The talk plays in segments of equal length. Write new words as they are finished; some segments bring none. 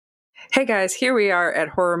Hey guys, here we are at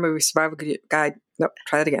Horror Movie Survival Guide. Nope,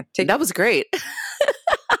 try that again. That was great.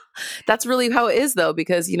 That's really how it is, though,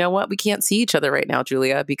 because you know what? We can't see each other right now,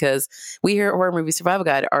 Julia, because we here at Horror Movie Survival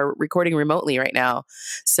Guide are recording remotely right now.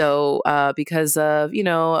 So because of,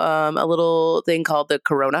 a little thing called the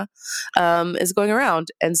corona is going around.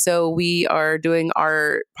 And so we are doing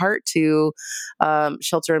our part to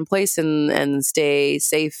shelter in place and stay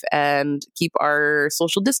safe and keep our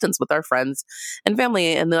social distance with our friends and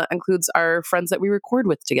family. And that includes our friends that we record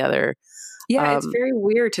with together. Yeah, it's very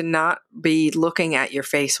weird to not be looking at your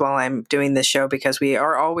face while I'm doing this show because we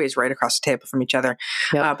are always right across the table from each other.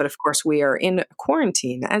 Yep. But of course, we are in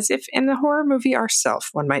quarantine, as if in the horror movie ourselves,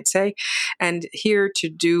 one might say. And here to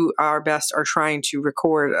do our best are trying to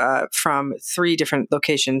record from 3 different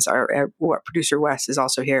locations. Our producer Wes is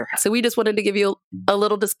also here. So we just wanted to give you a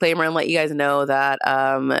little disclaimer and let you guys know that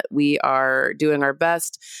we are doing our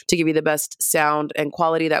best to give you the best sound and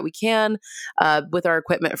quality that we can with our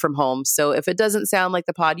equipment from home. So if it doesn't sound like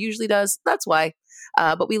the pod usually does, that's why.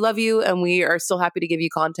 But we love you and we are still happy to give you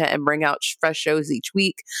content and bring out fresh shows each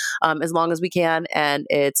week as long as we can and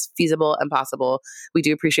it's feasible and possible. We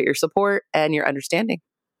do appreciate your support and your understanding.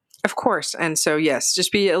 Of course. And so, yes,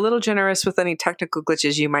 just be a little generous with any technical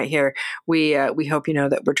glitches you might hear. We hope you know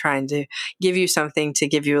that we're trying to give you something to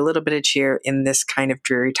give you a little bit of cheer in this kind of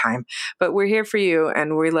dreary time. But we're here for you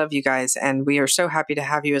and we love you guys. And we are so happy to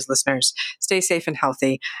have you as listeners. Stay safe and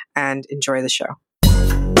healthy and enjoy the show.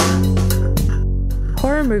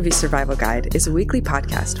 Horror Movie Survival Guide is a weekly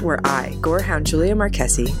podcast where I, gorehound Julia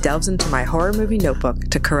Marquesi, delves into my horror movie notebook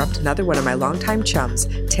to corrupt another one of my longtime chums,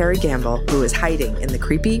 Terry Gamble, who is hiding in the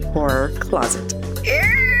creepy horror closet.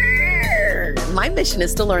 My mission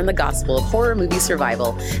is to learn the gospel of horror movie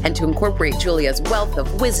survival and to incorporate Julia's wealth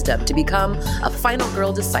of wisdom to become a final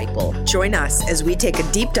girl disciple. Join us as we take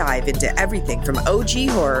a deep dive into everything from OG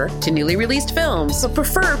horror to newly released films, but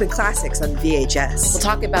preferably classics on VHS. We'll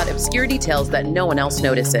talk about obscure details that no one else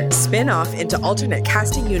notices, spin off into alternate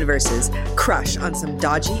casting universes, crush on some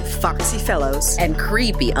dodgy, foxy fellows, and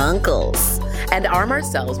creepy uncles, and arm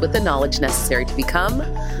ourselves with the knowledge necessary to become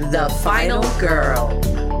the final girl.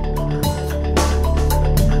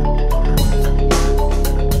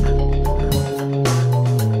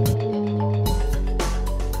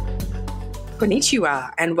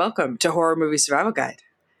 Konnichiwa, and welcome to Horror Movie Survival Guide.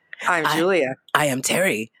 I'm Julia. I am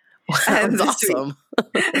Terry. And That's awesome.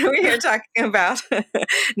 We're here talking about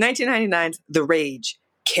 1999's The Rage,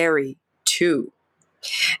 Carrie 2.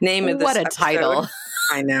 Name of this What a episode, title.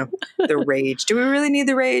 I know. The Rage. Do we really need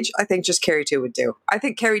The Rage? I think just Carrie 2 would do. I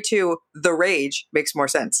think Carrie 2, The Rage, makes more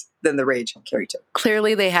sense than The Rage, Carrie 2.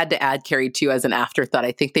 Clearly, they had to add Carrie 2 as an afterthought.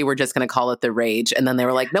 I think they were just going to call it The Rage. And then they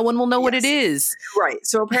were like, no one will know what it is. Right.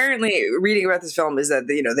 So apparently, reading about this film is that,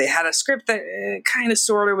 they had a script that kind of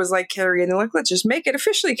sort of was like Carrie. And they're like, let's just make it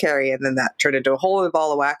officially Carrie. And then that turned into a whole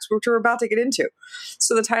ball of wax, which we're about to get into.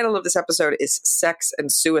 So the title of this episode is Sex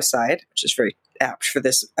and Suicide, which is very apt for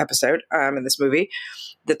this episode in this movie.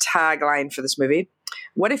 The tagline for this movie: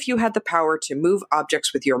 what if you had the power to move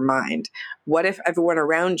objects with your mind? What if everyone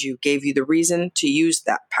around you gave you the reason to use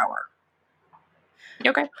that power?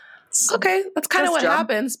 Okay. That's kind of what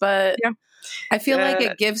happens, but yeah. I feel like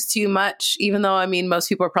it gives too much, even though, most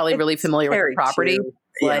people are probably really familiar with the property.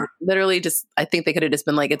 Like, literally just, I think they could have just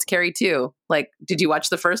been like, it's Carrie 2. Like, did you watch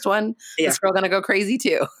the first one? Yeah. This girl gonna go crazy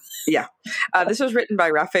too. Yeah. This was written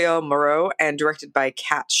by Raphael Moreau and directed by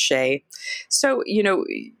Kat Shea. So,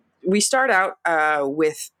 we start out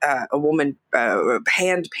with a woman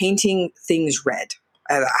hand painting things red,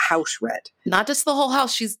 a house red. Not just the whole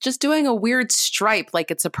house. She's just doing a weird stripe,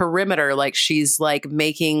 like it's a perimeter, like she's like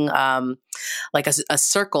making like a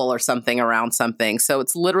circle or something around something. So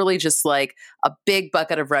it's literally just like a big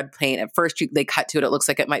bucket of red paint. At first they cut to it. It looks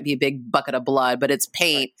like it might be a big bucket of blood, but it's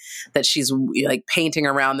paint that she's like painting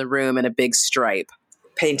around the room in a big stripe.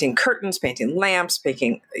 Painting curtains, painting lamps,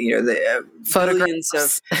 painting, the photographs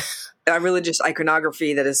of religious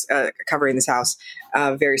iconography that is covering this house,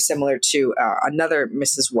 very similar to another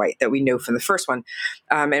Mrs. White that we know from the first one.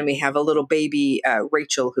 And we have a little baby,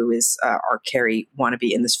 Rachel, who is our Carrie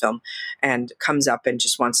wannabe in this film, and comes up and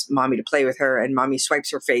just wants mommy to play with her, and mommy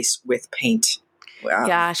swipes her face with paint.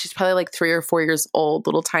 Yeah, she's probably like 3 or 4 years old,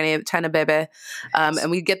 little tiny baby.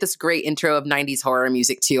 And we get this great intro of 90s horror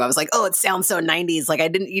music too. I was like, oh, it sounds so 90s. Like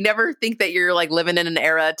you never think that you're like living in an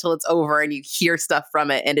era till it's over and you hear stuff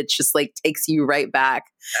from it. And it just like takes you right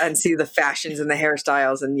back. And see the fashions and the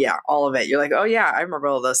hairstyles and all of it. You're like, oh yeah, I remember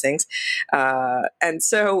all those things. And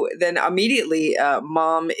so then immediately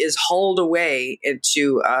mom is hauled away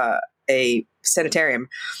into a sanitarium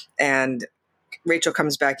and Rachel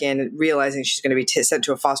comes back in realizing she's going to be sent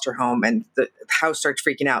to a foster home, and the house starts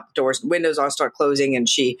freaking out. The doors and windows all start closing, and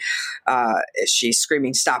she's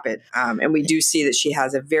screaming, "Stop it!" And we do see that she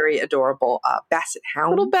has a very adorable basset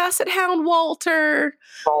hound. Little basset hound, Walter.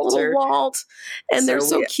 Little Walt. And they're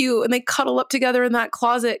so cute. And they cuddle up together in that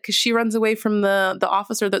closet because she runs away from the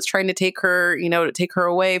officer that's trying to take her, to take her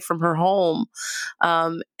away from her home.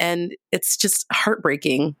 And it's just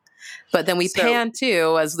heartbreaking. But then we pan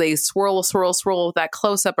too as they swirl with that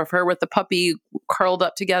close up of her with the puppy curled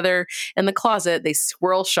up together in the closet. They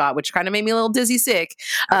swirl shot, which kind of made me a little dizzy sick.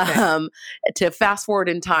 Okay. To fast forward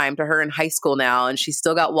in time to her in high school now, and she's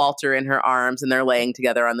still got Walter in her arms, and they're laying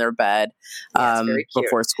together on their bed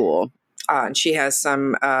before school. And she has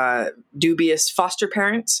some dubious foster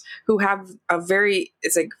parents who have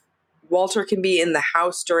it's like Walter can be in the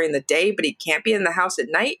house during the day, but he can't be in the house at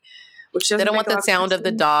night. They don't want the sound of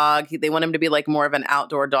the dog. They want him to be like more of an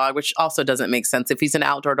outdoor dog, which also doesn't make sense. If he's an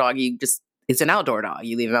outdoor dog, it's an outdoor dog.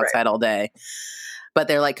 You leave him outside all day. But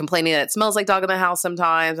they're like complaining that it smells like dog in the house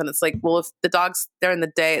sometimes. And it's like, well, if the dog's there in the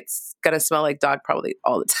day, it's going to smell like dog probably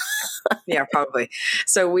all the time. Yeah, probably.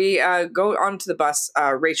 So we go onto the bus.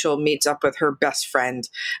 Rachel meets up with her best friend,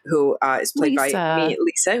 who is played by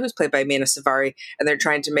Lisa, who's played by Mena Savari, and they're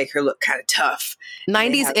trying to make her look kind of tough.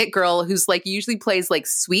 90s it girl who's like usually plays like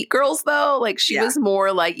sweet girls though. Like she was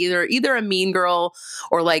more like either a mean girl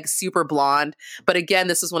or like super blonde. But again,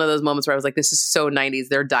 this is one of those moments where I was like, this is so 90s.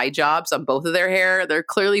 They're dye jobs on both of their hair. They're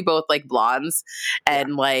clearly both like blondes,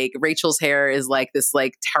 and like Rachel's hair is like this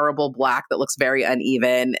like terrible black that looks very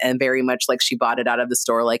uneven and very much like she bought it out of the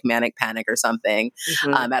store like Manic Panic or something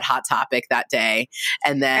at Hot Topic that day.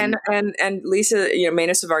 And then and Lisa,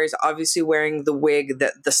 Mena Savari is obviously wearing the wig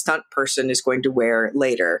that the stunt person is going to wear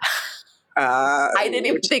later. I didn't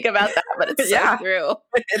even think about that, but it's so true.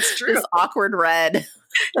 It's true. This awkward red.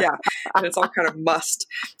 Yeah, and it's all kind of must.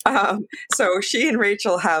 So she and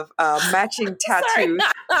Rachel have matching tattoos.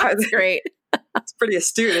 That's great. It's pretty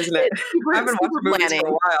astute, isn't it? I haven't watched movies for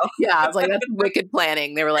a while. Yeah, I was like, that's wicked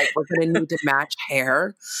planning. They were like, we're going to need to match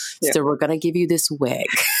hair, so we're going to give you this wig.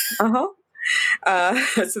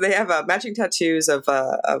 So they have matching tattoos of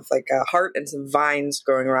like a heart and some vines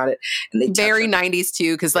growing around it, and they very 90s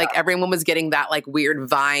too, because like everyone was getting that like weird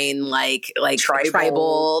vine like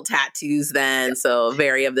tribal tattoos then, so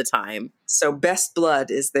very of the time. So best blood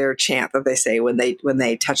is their chant that they say when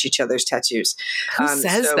they touch each other's tattoos. Who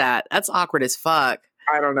says that? That's awkward as fuck.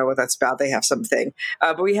 I don't know what that's about. They have something.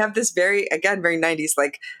 But we have this very 90s,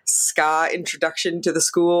 like ska introduction to the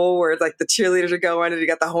school where like the cheerleaders are going and you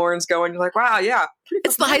got the horns going. You're like, wow, yeah.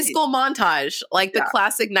 It's the high school montage, like the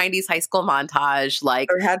classic 90s high school montage. Like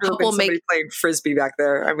there had to have been somebody playing Frisbee back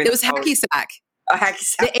there. I mean, it was hacky sack.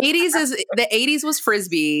 The 80s was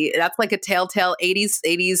Frisbee. That's like a telltale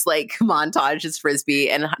 80s like montage is Frisbee,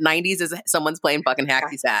 and 90s is someone's playing fucking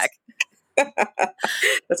hacky sack.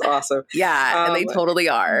 That's awesome. Yeah, and they totally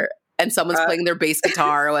are. And someone's playing their bass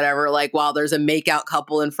guitar or whatever, like while there's a makeout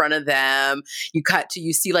couple in front of them.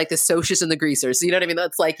 You see like the socius and the greasers. So you know what I mean?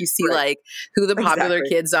 That's like, you see like who the popular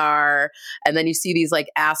kids are. And then you see these like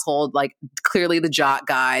asshole, like clearly the jock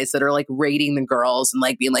guys that are like rating the girls and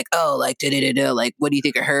like being like, oh, like, da-da-da-da, like, what do you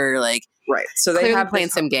think of her? Like, right. So they have playing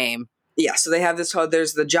some game. Yeah, so they have this whole,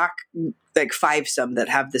 there's the jock like fivesome that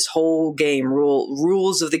have this whole game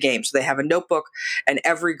rules of the game. So they have a notebook, and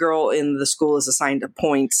every girl in the school is assigned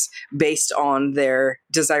points based on their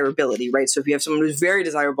desirability, right? So if you have someone who's very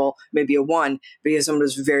desirable, maybe a 1, but you have someone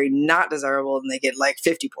who's very not desirable, and they get like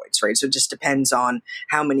 50 points, right? So it just depends on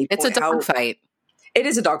how many points. It's a dogfight. It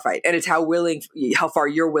is a dogfight, and it's how far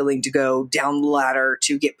you're willing to go down the ladder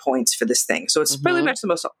to get points for this thing. So it's pretty much the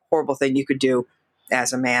most horrible thing you could do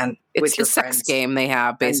as a man. It's the sex game they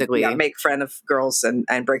have, basically. And, make friend of girls and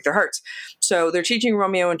break their hearts. So they're teaching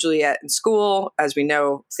Romeo and Juliet in school. As we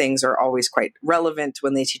know, things are always quite relevant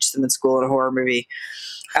when they teach them in school in a horror movie.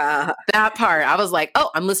 That part, I was like, oh,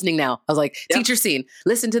 I'm listening now. I was like, teacher scene,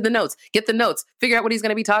 listen to the notes, get the notes, figure out what he's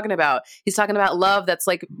going to be talking about. He's talking about love that's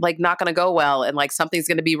like not going to go well, and like something's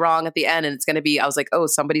going to be wrong at the end, and it's going to be, I was like, oh,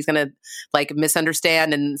 somebody's going to like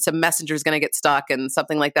misunderstand, and some messenger's going to get stuck, and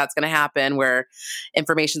something like that's going to happen where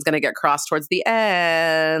information's going to get crossed towards the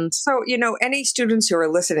end. So, any students who are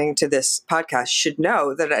listening to this podcast should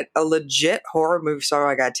know that a legit horror movie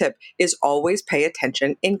Sorry I Got a Tip is always pay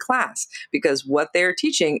attention in class, because what they're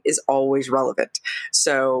teaching is always relevant.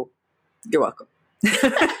 So you're welcome. This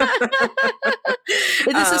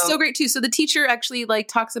is so great too. So the teacher actually like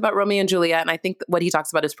talks about Romeo and Juliet, and I think what he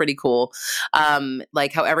talks about is pretty cool.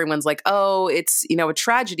 Like how everyone's like, oh, it's a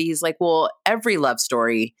tragedy. He's like, well, every love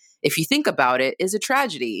story if you think about it, is a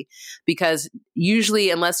tragedy, because usually,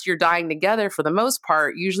 unless you're dying together for the most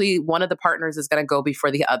part, usually one of the partners is going to go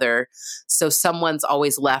before the other. So someone's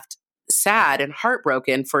always left sad and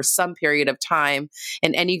heartbroken for some period of time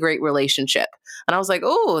in any great relationship. And I was like,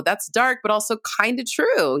 oh, that's dark, but also kind of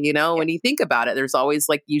true. You know, when you think about it, there's always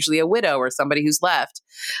like usually a widow or somebody who's left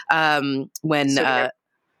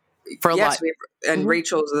for a lot. And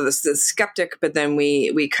Rachel's the skeptic, but then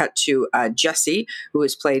we cut to Jesse, who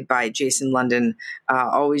is played by Jason London,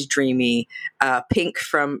 always dreamy, Pink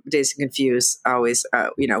from Dazed and Confused, always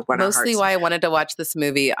mostly why I wanted to watch this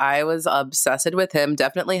movie. I was obsessed with him.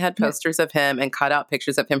 Definitely had posters of him and cut out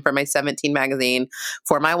pictures of him for my 17 magazine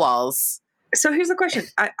for my walls. So here's the question: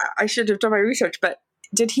 I should have done my research, but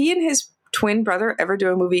did he and his twin brother ever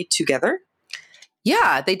do a movie together?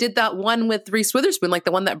 Yeah, they did that one with Reese Witherspoon, like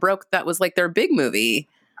the one that broke. That was like their big movie.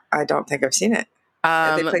 I don't think I've seen it.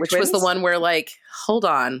 Which was the one where like, hold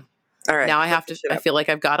on. All right. Now I have to, I feel like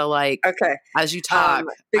I've got to like, okay. As you talk.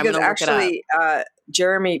 Because actually,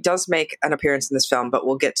 Jeremy does make an appearance in this film, but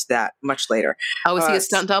we'll get to that much later. Oh, is he a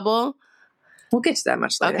stunt double? We'll get to that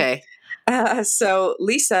much later. Okay. So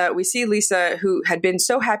Lisa, we see Lisa, who had been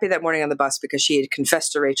so happy that morning on the bus because she had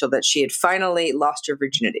confessed to Rachel that she had finally lost her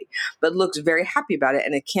virginity, but looks very happy about it,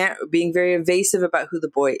 and being very evasive about who the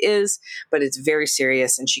boy is, but it's very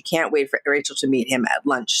serious, and she can't wait for Rachel to meet him at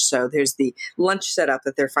lunch. So there's the lunch setup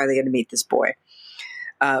that they're finally going to meet this boy.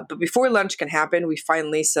 But before lunch can happen, we find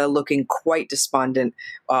Lisa looking quite despondent,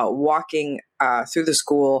 walking through the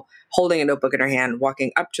school, holding a notebook in her hand,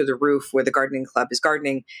 walking up to the roof where the gardening club is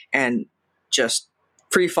gardening, and just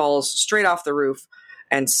free falls straight off the roof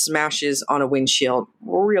and smashes on a windshield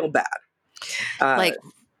real bad. Like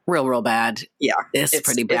real bad. Yeah. It's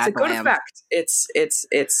pretty bad. It's a good effect. It's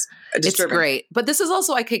disturbing. It's great. But this is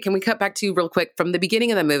also, can we cut back to real quick from the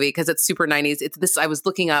beginning of the movie? Because it's super 90s. It's this, I was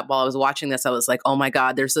looking up while I was watching this. I was like, oh my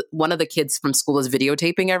God, there's one of the kids from school is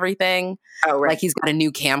videotaping everything. Oh, right. Like he's got a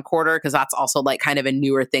new camcorder, because that's also like kind of a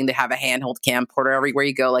newer thing to have a handheld camcorder everywhere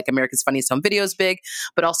you go. Like America's Funniest Home Video is big,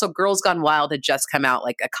 but also Girls Gone Wild had just come out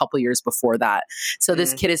like a couple years before that. So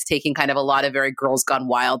this kid is taking kind of a lot of very Girls Gone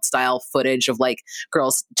Wild style footage of like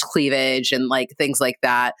girls cleavage and like things like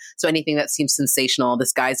that. So anything that seems sensational,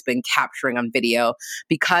 this guy's been capturing on video.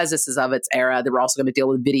 Because this is of its era, they were also going to deal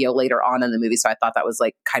with video later on in the movie. So I thought that was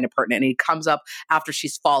like kind of pertinent. And he comes up after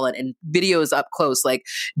she's fallen and videos up close, like,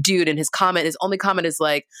 dude, and his only comment is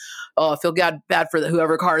like, oh, I feel bad for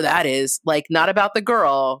whoever car that is. Like, not about the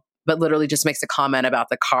girl, but literally just makes a comment about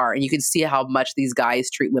the car. And you can see how much these guys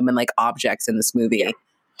treat women like objects in this movie. Yeah.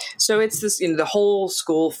 So it's this, the whole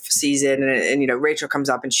school sees it, and Rachel comes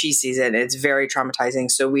up and she sees it, and it's very traumatizing.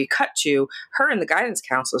 So we cut to her in the guidance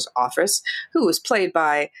counselor's office, who was played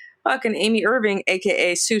by fucking Amy Irving,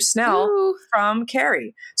 aka Sue Snell. Ooh. From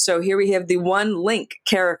Carrie. So here we have the one Link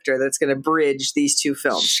character that's going to bridge these two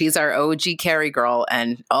films. She's our OG Carrie girl,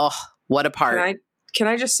 and oh, what a part! Can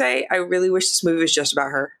I just say, I really wish this movie was just about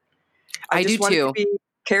her. I do too. To be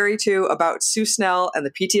Carrie too, about Sue Snell and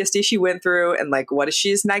the PTSD she went through, and like what is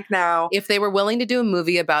she's like now. If they were willing to do a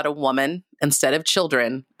movie about a woman instead of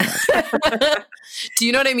children, do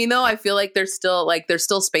you know what I mean? Though I feel like there's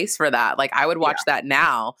still space for that. Like I would watch that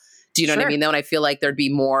now. Do you know what I mean? Though, and I feel like there'd be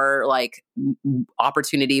more like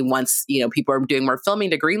opportunity once, people are doing more filming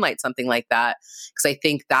to greenlight something like that. Because I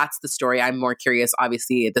think that's the story I'm more curious,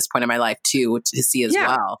 obviously, at this point in my life to see as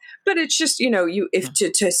well. But it's just,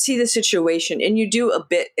 to see the situation, and you do a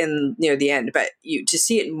bit in near the end, but to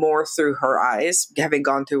see it more through her eyes, having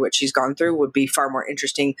gone through what she's gone through, would be far more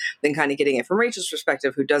interesting than kind of getting it from Rachel's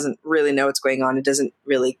perspective, who doesn't really know what's going on and doesn't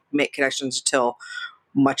really make connections until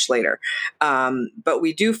much later. But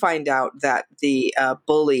we do find out that the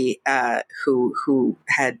bully who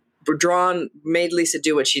had made Lisa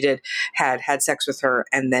do what she did, had sex with her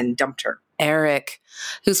and then dumped her. Eric,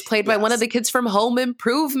 who's played by one of the kids from Home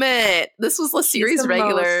Improvement. This was a series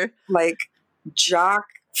regular. Most, jock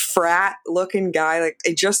frat looking guy. Like,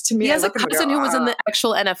 just to me, he has a cousin who was in the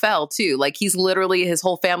actual NFL too. Like, he's literally, his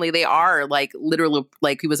whole family, they are like literally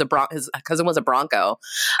like his cousin was a Bronco.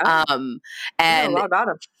 And I know a lot about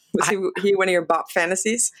him. Was he one of your bop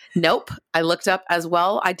fantasies? Nope. I looked up as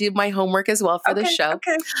well. I did my homework as well for the show.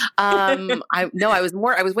 Okay. I was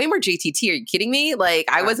way more JTT. Are you kidding me? Like,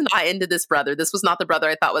 I was not into this brother. This was not the brother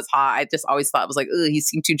I thought was hot. I just always thought it was like, he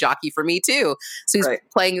seemed too jockey for me too. So he's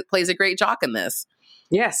plays a great jock in this.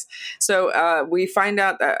 Yes. So we find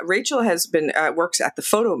out that Rachel has been works at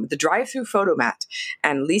the drive-through photomat,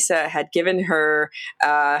 and Lisa had given her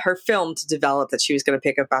her film to develop that she was going to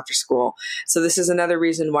pick up after school. So this is another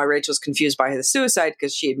reason why Rachel's confused by the suicide,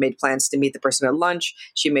 because she had made plans to meet the person at lunch.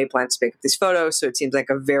 She made plans to pick up these photos, so it seems like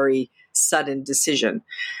a very sudden decision.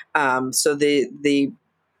 So the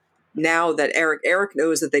now that Eric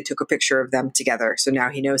knows that they took a picture of them together. So now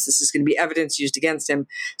he knows this is going to be evidence used against him.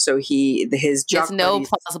 So his He has jock no buddies,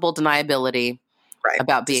 plausible deniability right,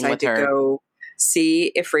 about being decide with to her. go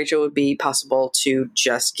see if Rachel would be possible to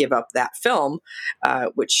just give up that film,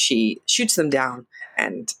 which she shoots them down.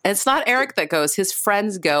 And it's not Eric that goes. His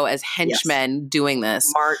friends go as henchmen doing this.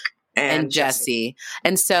 Mark And Jesse.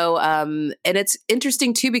 And so, and it's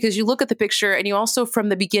interesting too, because you look at the picture and you also, from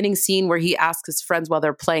the beginning scene where he asks his friends while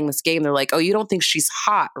they're playing this game, they're like, oh, you don't think she's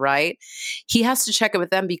hot, right? He has to check it with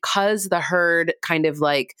them because the herd kind of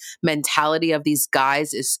like mentality of these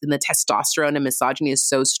guys is, and the testosterone and misogyny is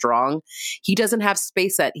so strong. He doesn't have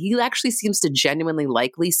space that he actually seems to genuinely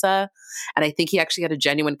like Lisa. And I think he actually had a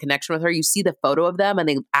genuine connection with her. You see the photo of them and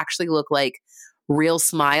they actually look like real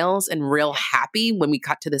smiles and real happy when we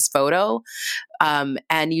cut to this photo.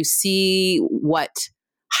 And you see what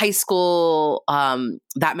high school,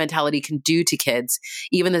 that mentality can do to kids.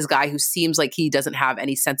 Even this guy who seems like he doesn't have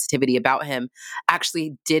any sensitivity about him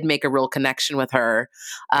actually did make a real connection with her.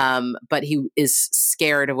 But he is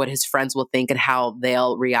scared of what his friends will think and how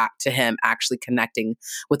they'll react to him actually connecting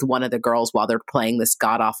with one of the girls while they're playing this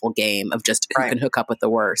god-awful game of just who can hook up with the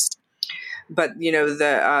worst. But,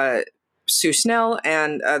 the Sue Snell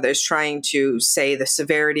and others trying to say the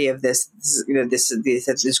severity of this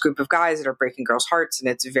group of guys that are breaking girls' hearts, and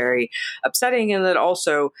it's very upsetting. And that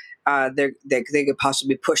also they could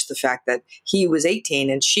possibly push the fact that he was 18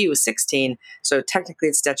 and she was 16, so technically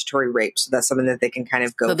it's statutory rape. So that's something that they can kind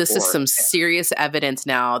of go. So this is some serious evidence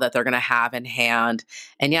now that they're going to have in hand,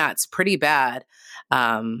 and yeah, it's pretty bad.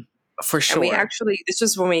 For sure. And this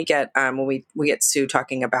is when we get we get Sue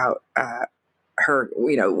talking about her,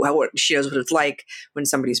 what she knows what it's like when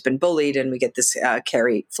somebody's been bullied, and we get this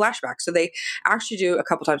Carrie flashback. So they actually do a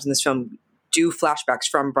couple times in this film do flashbacks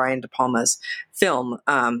from Brian De Palma's film.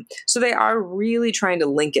 So they are really trying to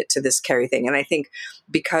link it to this Carrie thing. And I think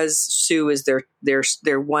because Sue is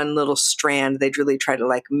their one little strand, they'd really try to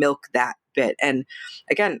like milk that bit. And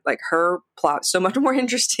again, like her plot so much more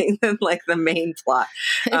interesting than like the main plot.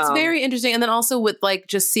 It's very interesting. And then also with like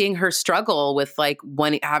just seeing her struggle with like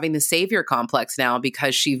having the savior complex now,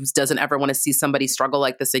 because she doesn't ever want to see somebody struggle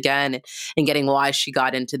like this again, and getting why she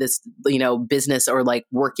got into this, business or like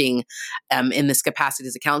working in this capacity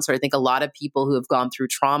as a counselor. I think a lot of people who have gone through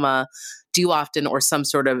trauma do often, or some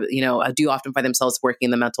sort of, do often find themselves working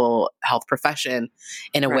in the mental health profession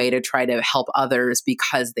in a way to try to help others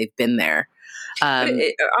because they've been there. On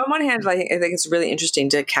one hand, I think it's really interesting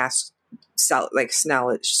to cast Sue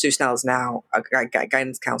Snell is now a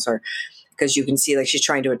guidance counselor, because you can see like she's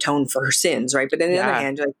trying to atone for her sins, right? But on the other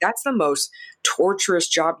hand, like that's the most torturous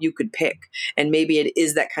job you could pick. And maybe it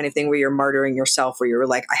is that kind of thing where you're martyring yourself, where you're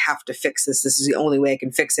like, I have to fix this. This is the only way I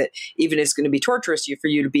can fix it. Even if it's going to be torturous for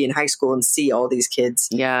you to be in high school and see all these kids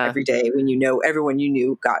every day when everyone you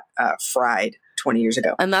knew got fried 20 years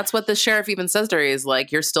ago. And that's what the sheriff even says to her, is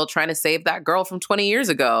like, you're still trying to save that girl from 20 years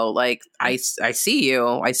ago. Like, I see you.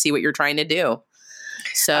 I see what you're trying to do.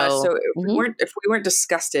 So if we weren't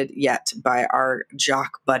disgusted yet by our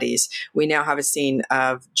jock buddies, we now have a scene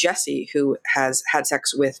of Jesse, who has had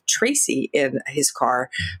sex with Tracy in his car,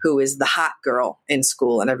 who is the hot girl in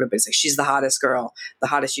school. And everybody's like, she's the hottest girl, the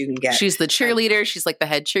hottest you can get. She's the cheerleader. She's like the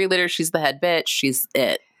head cheerleader. She's the head bitch. She's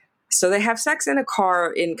it. So they have sex in a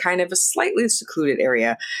car in kind of a slightly secluded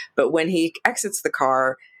area. But when he exits the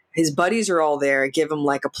car, his buddies are all there, give him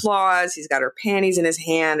like applause. He's got her panties in his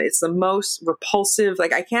hand. It's the most repulsive.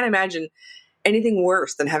 Like, I can't imagine anything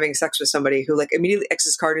worse than having sex with somebody who like immediately exits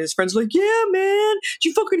his car and his friends are like, yeah, man, did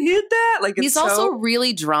you fucking hit that? Like, it's he's also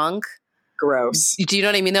really drunk. Gross. Do you know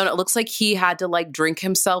what I mean? Though it looks like he had to like drink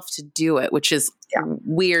himself to do it, which is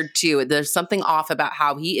weird too. There's something off about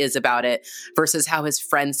how he is about it versus how his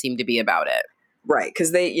friends seem to be about it. Right.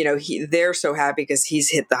 Because they're so happy because he's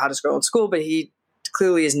hit the hottest girl in school, but he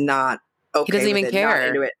clearly is not okay. He doesn't even care. Not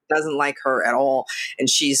into it. Doesn't like her at all. And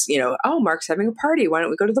she's, oh, Mark's having a party. Why don't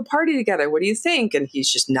we go to the party together? What do you think? And he's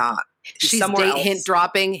just not. She's hint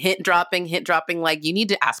dropping. Like, you need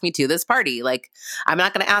to ask me to this party. Like, I'm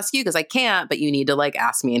not going to ask you because I can't, but you need to like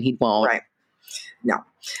ask me, and he won't. Right.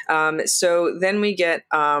 No. So then we get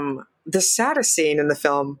the saddest scene in the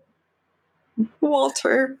film.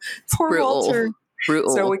 Walter. Poor Brutal. Walter.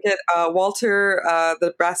 Brutal. So we get Walter,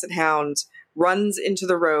 the Basset Hound, runs into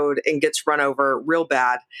the road and gets run over real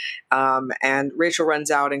bad. And Rachel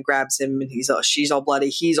runs out and grabs him, and she's all bloody,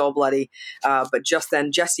 he's all bloody. But just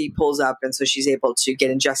then Jesse pulls up, and so she's able to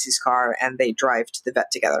get in Jesse's car, and they drive to the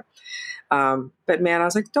vet together. But man, I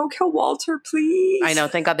was like, don't kill Walter, please. I know.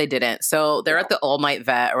 Thank God they didn't. So they're at the all night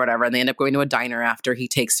vet or whatever, and they end up going to a diner after he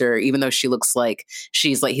takes her, even though she looks like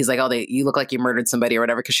he's like, oh, you look like you murdered somebody or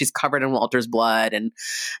whatever, because she's covered in Walter's blood. And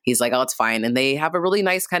he's like, oh, it's fine. And they have a really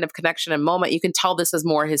nice kind of connection and moment. You can tell this is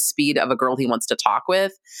more his speed of a girl he wants to talk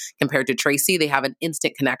with compared to Tracy. They have an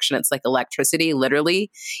instant connection. It's like electricity,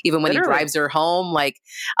 literally. Even when he drives her home,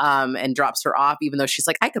 and drops her off, even though she's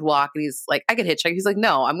like, I could walk. And he's like, I could hitchhike. He's like,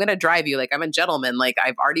 no, I'm going to drive you. Like, I'm a gentleman. Like,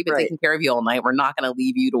 I've already been taking care of you all night. We're not going to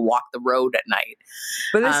leave you to walk the road at night.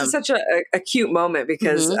 But this is such a cute moment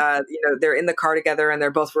because, they're in the car together and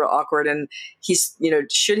they're both real awkward. And he's,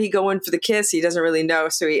 should he go in for the kiss? He doesn't really know.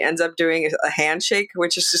 So he ends up doing a handshake,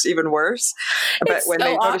 which is just even worse. But when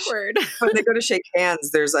they awkward. When they go to shake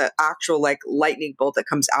hands, there's an actual lightning bolt that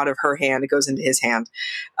comes out of her hand. It goes into his hand.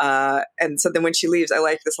 And so then when she leaves, I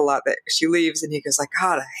like this a lot, that she leaves and he goes like,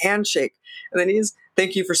 God, a handshake. And then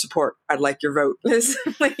thank you for support. I'd like your vote. He's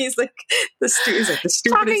like the stupidest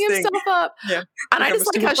talking thing. himself up. Yeah. And I just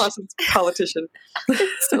like how politician.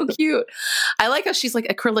 It's so cute. I like how she's like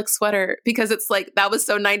acrylic sweater, because it's like, that was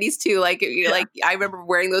so 90s too. Like, like I remember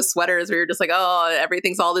wearing those sweaters where you're just like, oh,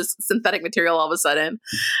 everything's all this synthetic material all of a sudden.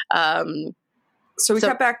 So we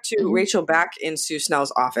cut back to Rachel back in Sue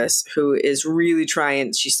Snell's office, who is really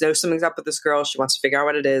trying. She knows something's up with this girl. She wants to figure out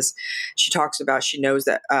what it is. She knows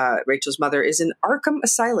that Rachel's mother is in Arkham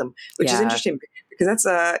Asylum, which is interesting because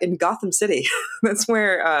that's in Gotham City. That's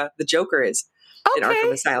where the Joker is, in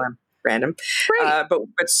Arkham Asylum. Random.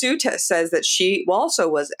 But Sue says that she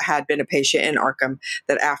also had been a patient in Arkham,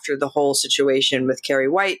 that after the whole situation with Carrie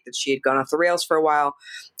White, that she had gone off the rails for a while.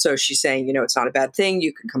 So she's saying, it's not a bad thing.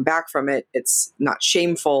 You can come back from it. It's not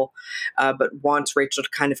shameful, but wants Rachel to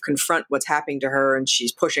kind of confront what's happening to her. And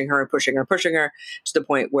she's pushing her and pushing her and pushing her to the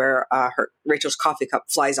point where Rachel's coffee cup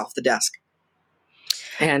flies off the desk.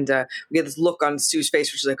 And we get this look on Sue's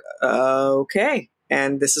face, which is like, okay.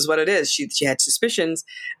 And this is what it is. She had suspicions,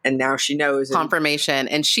 and now she knows. Confirmation.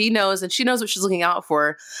 And she knows what she's looking out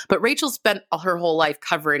for. But Rachel spent her whole life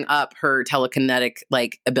covering up her telekinetic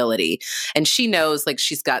ability. And she knows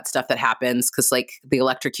she's got stuff that happens because the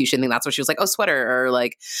electrocution thing, that's what she was like, oh, sweater. Or when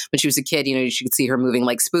she was a kid, she could see her moving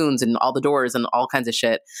spoons and all the doors and all kinds of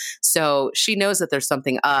shit. So she knows that there's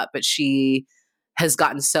something up, but she has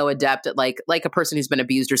gotten so adept at like a person who's been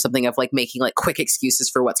abused or something, of making quick excuses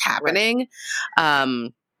for what's happening.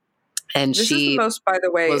 And this is the most, by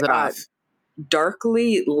the way,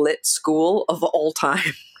 darkly lit school of all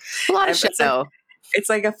time. A lot of shit though. It's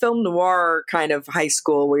like a film noir kind of high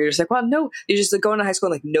school where you're just like, well, no, you just go into high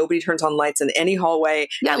school and nobody turns on lights in any hallway.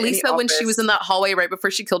 Yeah, Lisa, when she was in that hallway right before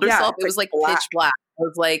she killed herself, it was pitch black.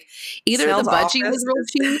 It was either the budgie was real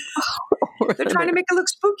cheap. They're trying to make it look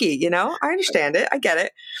spooky, I understand it. I get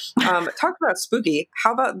it. Talk about spooky.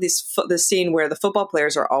 How about this scene where the football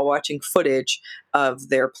players are all watching footage of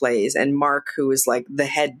their plays, and Mark, who is the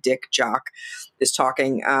head dick jock, is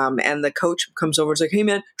talking, and the coach comes over and is like, hey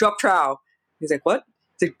man, drop trowel. He's like, what?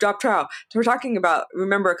 He's like, drop trowel. So we're talking about,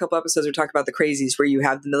 remember a couple episodes we talked about the crazies where you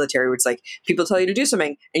have the military where it's people tell you to do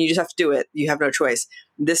something and you just have to do it. You have no choice.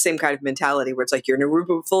 This same kind of mentality where it's you're in a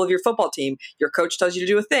room full of your football team. Your coach tells you to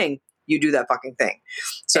do a thing. You do that fucking thing.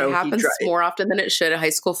 So it happens more often than it should. High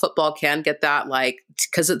school football can get that,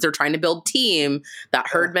 because they're trying to build team. That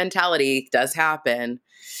herd mentality does happen.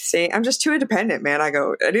 See, I'm just too independent, man. I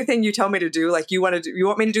go, anything you tell me to do, you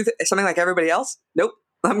want me to do something like everybody else? Nope.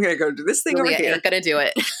 I'm going to go do this thing over here. Ain't going to do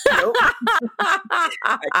it. Nope.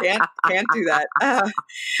 I can't do that.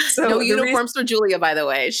 So no uniforms for Julia, by the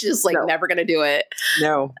way. She's never going to do it.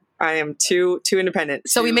 No. I am too independent.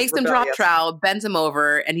 So he makes them drop trowel, bends him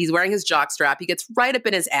over, and he's wearing his jock strap. He gets right up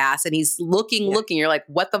in his ass, and he's looking. You're like,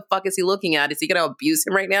 what the fuck is he looking at? Is he going to abuse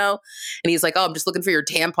him right now? And he's like, oh, I'm just looking for your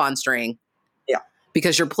tampon string. Yeah.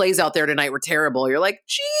 Because your plays out there tonight were terrible. You're like,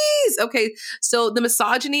 geez. Okay. So the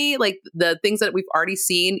misogyny, the things that we've already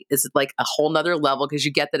seen is a whole nother level, because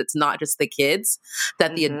you get that it's not just the kids,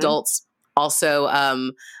 that the adults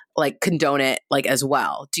also condone it as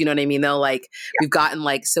well. Do you know what I mean though? We've gotten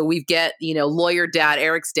so we get, lawyer dad,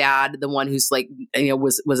 Eric's dad, the one who's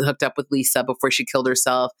was hooked up with Lisa before she killed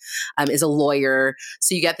herself, is a lawyer.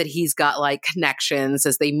 So you get that he's got connections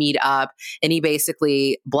as they meet up, and he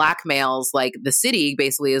basically blackmails the city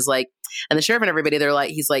basically is and the sheriff and everybody, they're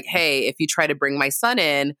he's like, hey, if you try to bring my son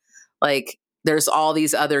in, there's all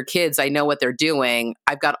these other kids. I know what they're doing.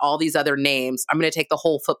 I've got all these other names. I'm going to take the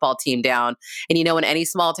whole football team down. And in any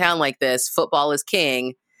small town like this, football is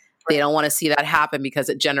king. They don't want to see that happen because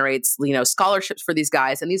it generates, scholarships for these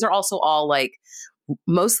guys. And these are also all like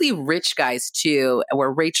mostly rich guys too,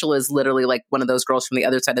 where Rachel is literally like one of those girls from the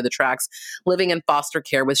other side of the tracks living in foster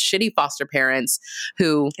care with shitty foster parents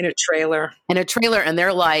who in a trailer. And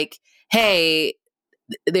they're like, hey,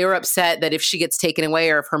 they were upset that if she gets taken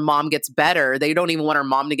away or if her mom gets better, they don't even want her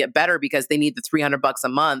mom to get better because they need the $300 a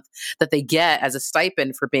month that they get as a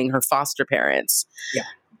stipend for being her foster parents.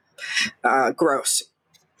 Yeah. Gross.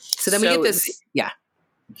 So then we get this. Yeah.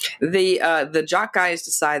 The jock guys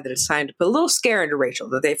decide that it's time to put a little scare into Rachel,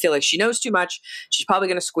 that they feel like she knows too much. She's probably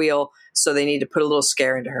going to squeal. So they need to put a little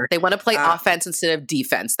scare into her. They want to play offense instead of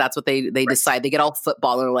defense. That's what they decide. They get all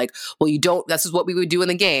football and they're like, well, this is what we would do in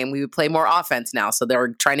the game. We would play more offense now. So they're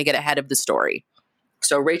trying to get ahead of the story.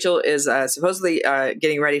 So Rachel is supposedly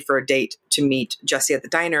getting ready for a date to meet Jesse at the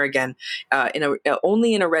diner again,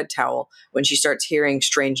 only in a red towel when she starts hearing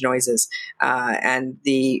strange noises. And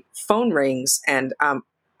the phone rings, and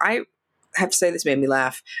I have to say this made me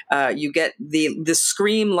laugh. You get the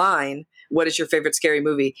scream line, "What is your favorite scary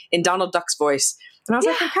movie?" in Donald Duck's voice. And I was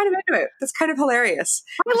like, I'm kind of into it. That's kind of hilarious.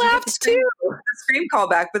 I laughed too. The scream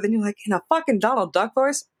callback, but then you're like, in a fucking Donald Duck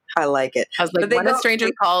voice? I like it. I was like, when a stranger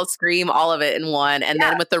calls, scream, all of it in one. And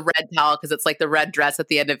then with the red towel, because it's like the red dress at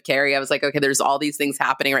the end of Carrie, I was like, okay, there's all these things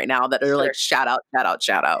happening right now that are like, shout out, shout out,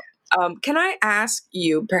 shout out. Can I ask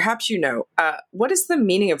you, perhaps what is the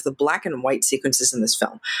meaning of the black and white sequences in this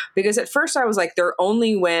film? Because at first I was like, they're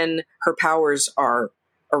only when her powers are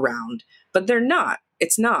around, but they're not.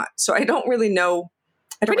 It's not. So I don't really know.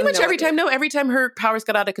 Pretty much every time her powers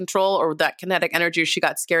got out of control or that kinetic energy, or she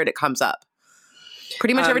got scared, it comes up.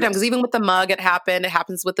 Pretty much every time, because even with the mug, it happened. It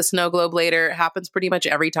happens with the snow globe later. It happens pretty much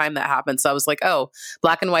every time that happens. So I was like, oh,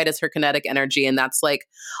 black and white is her kinetic energy. And that's like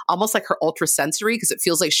almost like her ultrasensory, because it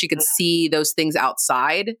feels like she can see those things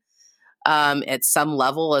outside at some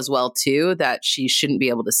level as well, too, that she shouldn't be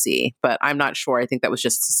able to see. But I'm not sure. I think that was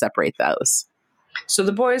just to separate those. So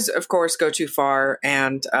the boys, of course, go too far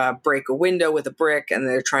and break a window with a brick, and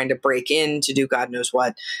they're trying to break in to do God knows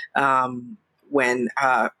what when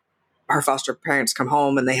her foster parents come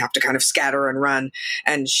home and they have to kind of scatter and run,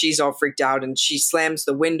 and she's all freaked out and she slams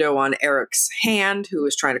the window on Eric's hand, who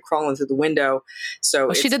is trying to crawl in through the window.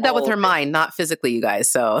 So she did that with her mind, not physically, you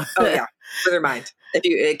guys. So with her mind. If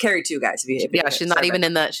you Carrie too, guys. She's not even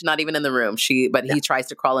in the room. He tries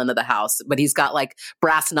to crawl into the house, but he's got like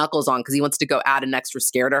brass knuckles on because he wants to go add an extra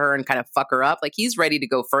scare to her and kind of fuck her up. Like he's ready to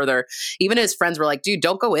go further. Even his friends were like, "Dude,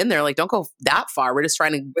 don't go in there. Like, don't go that far. We're just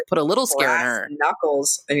trying to put a little scare in her."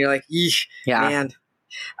 Knuckles, and you're like, "Yeesh, man."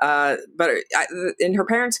 And her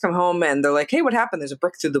parents come home and they're like, "Hey, what happened?" There's a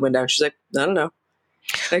brick through the window, and she's like, "I don't know."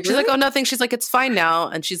 Like, she's like, "Oh, nothing." She's like, "It's fine now."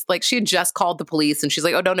 And she's like, she had just called the police, and she's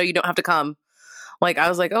like, "Oh, no, you don't have to come." Like, I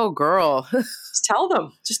was like, oh, girl. Just tell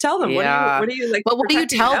them. Yeah. What do you like? But what do you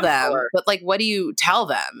tell them? For? But like, what do you tell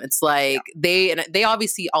them? It's like they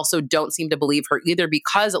obviously also don't seem to believe her either,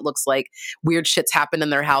 because it looks like weird shit's happened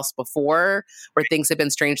in their house before where things have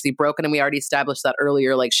been strangely broken. And we already established that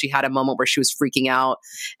earlier. Like she had a moment where she was freaking out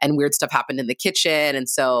and weird stuff happened in the kitchen. And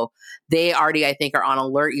so they already, I think, are on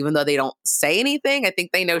alert, even though they don't say anything. I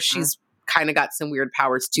think they know she's kind of got some weird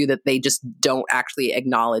powers too that they just don't actually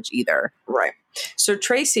acknowledge either. Right. So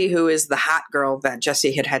Tracy, who is the hot girl that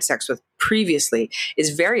Jesse had sex with previously,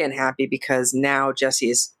 is very unhappy because now Jesse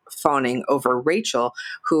is fawning over Rachel,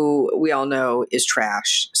 who we all know is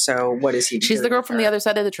trash. So what is he doing? She's the girl from the other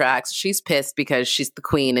side of the tracks. She's pissed because she's the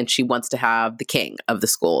queen and she wants to have the king of the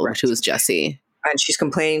school, who is Jesse. And she's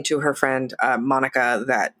complaining to her friend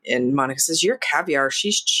Monica and Monica says, "You're caviar,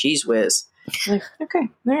 she's cheese whiz." Like, okay,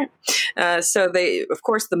 all right. So they, of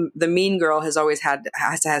course, the mean girl has always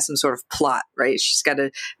has to have some sort of plot, right? She's got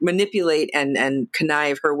to manipulate and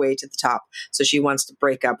connive her way to the top. So she wants to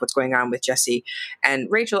break up what's going on with Jesse and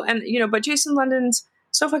Rachel, and but Jason London's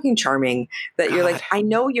so fucking charming that you're like, I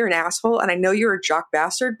know you're an asshole and I know you're a jock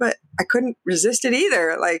bastard, but I couldn't resist it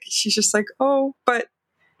either. Like she's just like, oh, but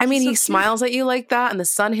I mean, he smiles at you like that, and the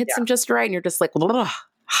sun hits him just right, and you're just like,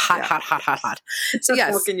 hot. So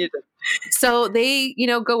yes. What can you do? So they,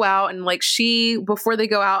 go out and like before they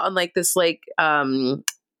go out on like this, like,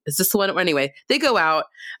 is this the one? Anyway, they go out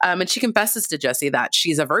and she confesses to Jesse that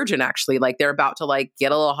she's a virgin, actually. Like they're about to like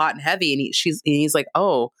get a little hot and heavy. And he's like,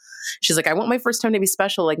 oh, she's like, I want my first time to be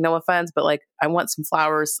special. Like, no offense, but like, I want some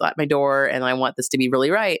flowers at my door and I want this to be really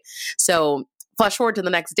right. So flash forward to the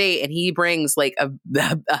next day, and he brings like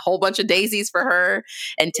a whole bunch of daisies for her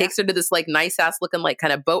and takes her to this like nice ass looking like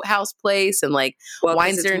kind of boathouse place and like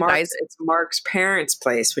wines her and dies. It's Mark's parents'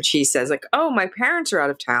 place, which he says like, oh, my parents are out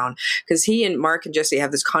of town, because he and Mark and Jesse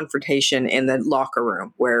have this confrontation in the locker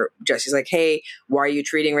room where Jesse's like, hey, why are you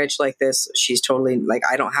treating Rich like this? She's totally like,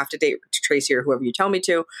 I don't have to date Tracy or whoever you tell me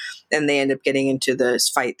to. And they end up getting into this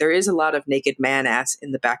fight. There is a lot of naked man ass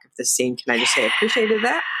in the back of this scene. Can I just say I appreciated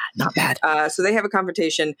that? Not bad. So they have a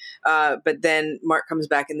confrontation, but then Mark comes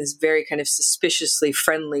back in this very kind of suspiciously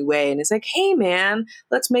friendly way and is like, hey man,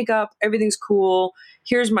 let's make up. Everything's cool.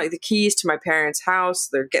 Here's the keys to my parents' house.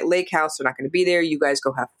 Their lake house. They're not going to be there. You guys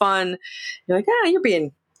go have fun. You're like, you're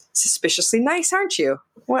being suspiciously nice, aren't you?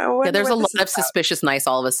 There's a lot of suspicious nice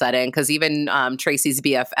all of a sudden, because even Tracy's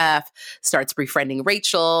BFF starts befriending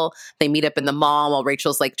Rachel. They meet up in the mall while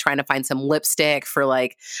Rachel's like trying to find some lipstick for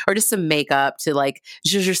like, or just some makeup to like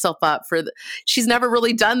zhuzh herself up for. She's never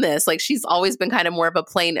really done this. Like she's always been kind of more of a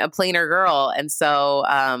plainer girl, and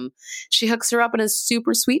so she hooks her up and is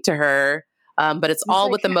super sweet to her. But it's all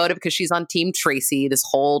with the motive because she's on Team Tracy this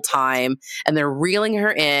whole time, and they're reeling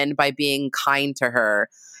her in by being kind to her.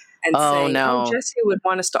 And saying, Jesse would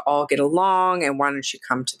want us to all get along, and why don't you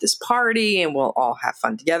come to this party and we'll all have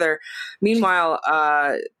fun together. Meanwhile,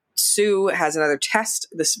 Sue has another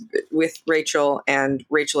test with Rachel, and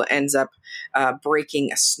Rachel ends up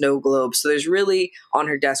breaking a snow globe. So there's really on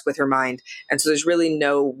her desk with her mind. And so there's really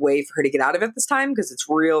no way for her to get out of it this time because it's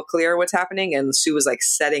real clear what's happening. And Sue was like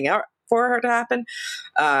setting up for her to happen.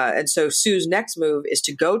 And so Sue's next move is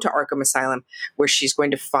to go to Arkham Asylum, where she's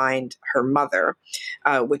going to find her mother,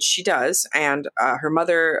 which she does. And her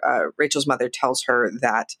mother, Rachel's mother, tells her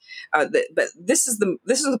that. But this is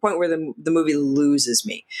the point where the movie loses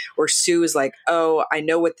me, where Sue is like, "Oh, I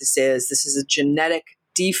know what this is. This is a genetic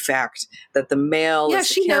defect that the male is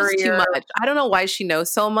the carrier." Knows too much. I don't know why she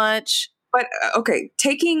knows so much. But okay,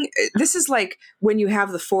 this is like when you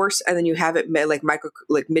have the Force and then you have it like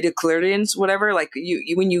midichlorians, whatever. Like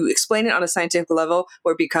you when you explain it on a scientific level,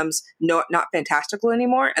 where it becomes not fantastical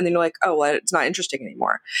anymore, and then you're like, oh, well, it's not interesting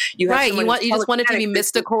anymore. You just want it to be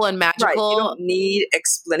mystical and magical. Right. You don't need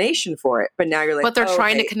explanation for it, but now you're like, but they're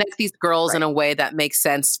trying to connect these girls in a way that makes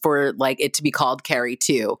sense for like it to be called Carrie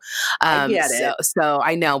too. I get it. So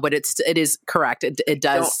I know, but it is correct. It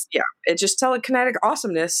does. It just telekinetic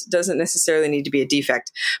awesomeness doesn't necessarily need to be a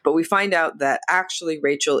defect, but we find out that actually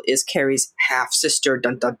Rachel is Carrie's half sister.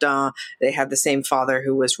 Dun dun dun. They have the same father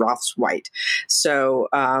who was Roth's White. So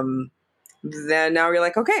then now you're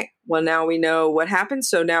like, okay, well now we know what happened.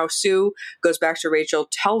 So now Sue goes back to Rachel,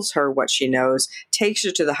 tells her what she knows, takes her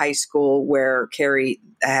to the high school where Carrie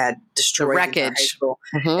had destroyed the wreckage, high school,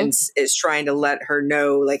 and is trying to let her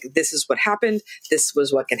know, like, this is what happened. This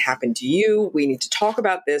was what can happen to you. We need to talk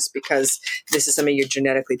about this because this is something you're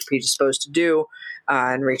genetically predisposed to do.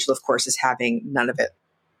 And Rachel, of course, is having none of it.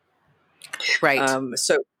 Right.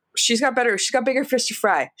 So she's got bigger fish to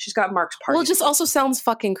fry. She's got Mark's party. Well, it just also sounds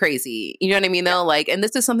fucking crazy. You know what I mean, though? Like, and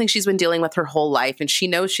this is something she's been dealing with her whole life, and she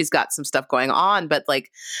knows she's got some stuff going on, but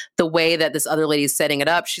like the way that this other lady's setting it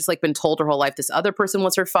up, she's like been told her whole life this other person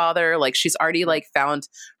was her father. Like she's already like found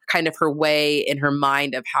kind of her way in her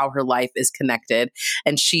mind of how her life is connected,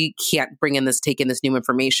 and she can't take in this new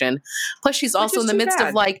information. Plus she's also in the midst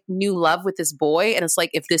of like new love with this boy, and it's like,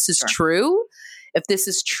 if this is true,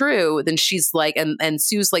 then she's like, and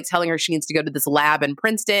Sue's like telling her she needs to go to this lab in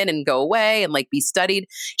Princeton and go away and like be studied.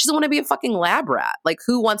 She doesn't want to be a fucking lab rat. Like,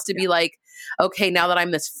 who wants to be like, okay, now that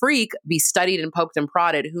I'm this freak, be studied and poked and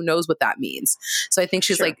prodded? Who knows what that means? So I think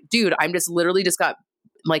she's like, dude, I'm just literally just got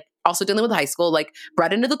like also dealing with high school, like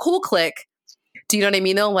brought into the cool clique. Do you know what I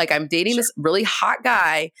mean though? Like, I'm dating this really hot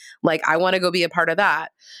guy. Like, I want to go be a part of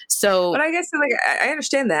that. So, but I guess like I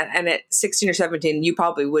understand that. And at 16 or 17, you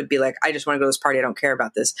probably would be like, I just want to go to this party. I don't care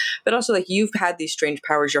about this. But also, like, you've had these strange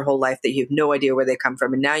powers your whole life that you have no idea where they come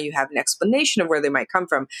from, and now you have an explanation of where they might come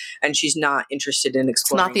from. And she's not interested in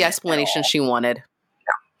exploring. It's not the explanation she wanted.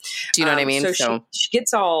 No. Do you know what I mean? So she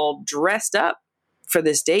gets all dressed up for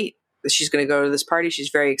this date. She's going to go to this party. She's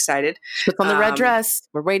very excited. Puts on the red dress.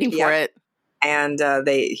 We're waiting for it. And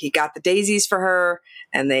he got the daisies for her,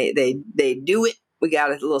 and they do it. We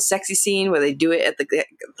got a little sexy scene where they do it at the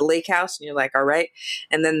lake house, and you're like, all right.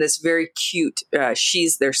 And then this very cute,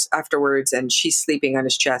 she's there afterwards, and she's sleeping on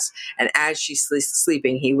his chest. And as she's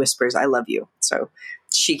sleeping, he whispers, "I love you." So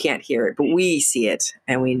she can't hear it, but we see it,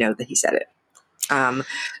 and we know that he said it.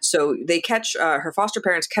 So they catch her foster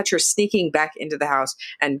parents catch her sneaking back into the house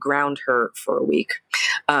and ground her for a week.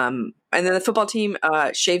 And then the football team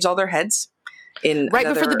shaves all their heads. in right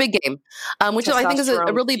before the big game, which I think is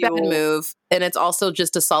a really bad move. And it's also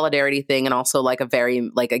just a solidarity thing, and also like a very,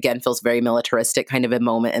 like, again, feels very militaristic kind of a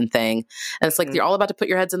moment and thing. And it's like, you're all about to put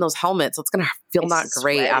your heads in those helmets. So it's going to feel not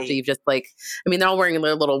great after you've just like, I mean, they're all wearing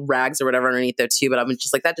their little rags or whatever underneath there too, but I'm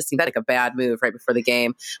just like, that just seemed like a bad move right before the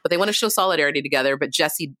game. But they want to show solidarity together, but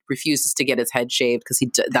Jesse refuses to get his head shaved because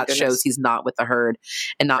that shows he's not with the herd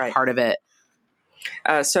and not part of it.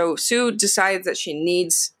 So Sue decides that she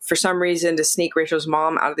needs, for some reason, to sneak Rachel's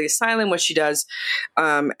mom out of the asylum, which she does,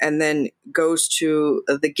 and then goes to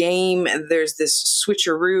the game. And there's this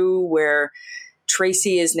switcheroo where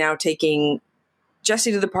Tracy is now taking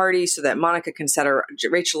Jesse to the party so that Monica can set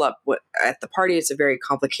Rachel up at the party. It's a very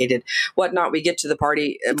complicated whatnot. We get to the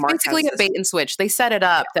party. It's basically a bait and switch. They set it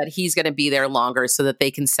up that he's going to be there longer so that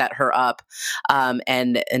they can set her up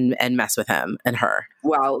and mess with him and her.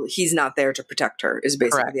 Well, he's not there to protect her is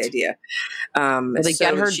basically the idea. They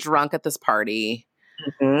get her drunk at this party.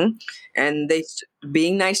 Mm-hmm. And they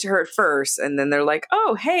being nice to her at first, and then they're like,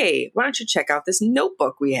 "Oh, hey, why don't you check out this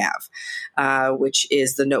notebook we have, which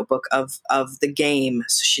is the notebook of the game."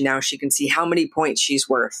 So she can see how many points she's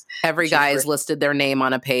worth. Every guy's listed their name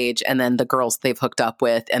on a page, and then the girls they've hooked up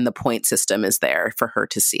with, and the point system is there for her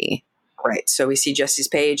to see. Right. So we see Jesse's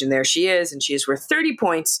page, and there she is, and she is worth 30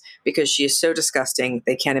 points because she is so disgusting.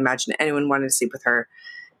 They can't imagine anyone wanting to sleep with her.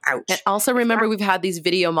 Ouch. And also remember, we've had these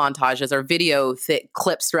video montages or video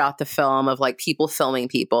clips throughout the film of like people filming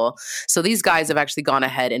people. So these guys have actually gone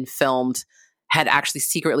ahead and had actually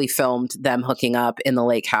secretly filmed them hooking up in the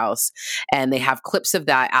lake house. And they have clips of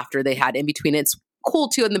that after they had in between. It's cool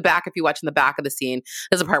too in the back. If you watch in the back of the scene,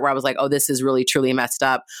 there's a part where I was like, oh, this is really truly messed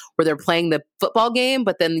up, where they're playing the football game,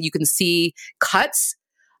 but then you can see cuts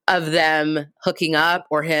of them hooking up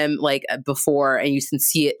or him like before, and you can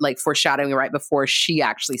see it like foreshadowing right before she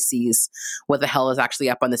actually sees what the hell is actually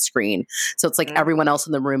up on the screen. So it's like everyone else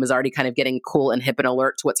in the room is already kind of getting cool and hip and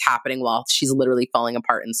alert to what's happening while she's literally falling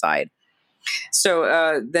apart inside.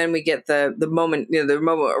 So then we get the moment, the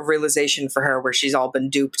moment of realization for her where she's all been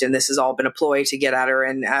duped and this has all been a ploy to get at her.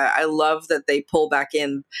 And I love that they pull back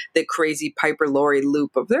in the crazy Piper Laurie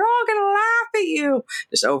loop of they're all going to laugh at you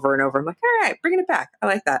just over and over. I'm like, all right, bringing it back. I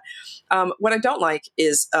like that. What I don't like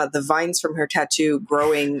is the vines from her tattoo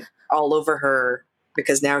growing all over her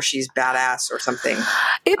because now she's badass or something.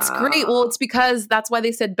 It's great. Well, it's because that's why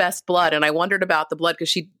they said best blood. And I wondered about the blood because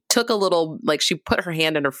she took a little, like she put her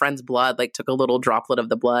hand in her friend's blood, like took a little droplet of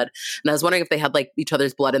the blood. And I was wondering if they had like each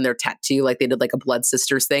other's blood in their tattoo, like they did like a blood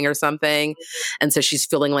sisters thing or something. And so she's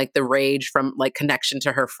feeling like the rage from like connection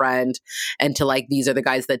to her friend and to like, these are the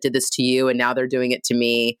guys that did this to you and now they're doing it to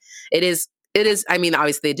me. It is, I mean,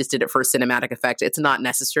 obviously they just did it for cinematic effect. It's not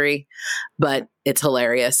necessary, but it's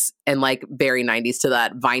hilarious and like very 90s to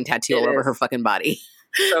that vine tattoo all over her fucking body.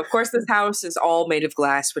 So, of course, this house is all made of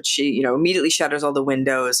glass, which she, immediately shutters all the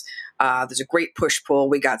windows. There's a great push-pull.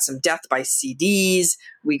 We got some death by CDs.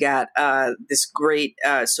 We got this great...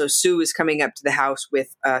 so Sue is coming up to the house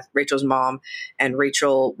with Rachel's mom, and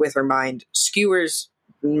Rachel, with her mind, skewers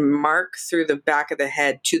Mark through the back of the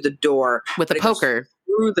head to the door. With a poker.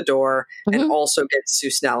 Through the door, and also gets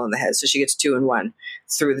Sue Snell in the head. So she gets 2 in 1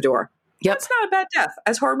 through the door. Yep. That's not a bad death.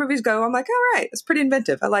 As horror movies go, I'm like, all right, it's pretty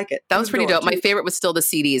inventive. I like it. That was pretty dope. My favorite was still the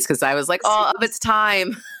CDs because I was like, oh, of its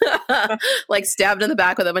time. Like stabbed in the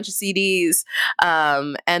back with a bunch of CDs.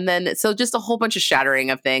 And then, so just a whole bunch of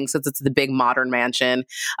shattering of things since it's the big modern mansion.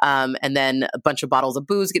 And then a bunch of bottles of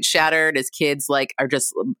booze get shattered as kids like are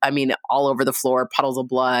just, I mean, all over the floor, puddles of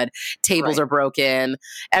blood, tables are broken,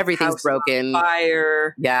 everything's House broken. On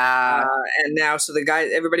fire. Yeah. And now, so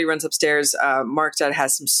everybody runs upstairs. Mark's dad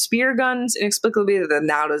has some spear guns. Inexplicably,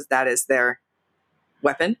 that is their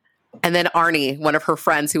weapon. And then Arnie, one of her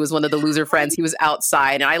friends, who was one of the loser friends, he was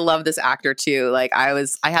outside, and I love this actor too. Like I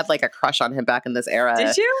had like a crush on him back in this era.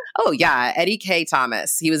 Did you? Oh yeah, Eddie K.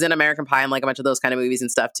 Thomas. He was in American Pie and like a bunch of those kind of movies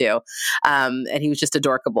and stuff too. And he was just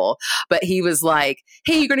adorable. But he was like,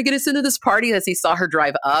 "Hey, you're going to get us into this party?" As he saw her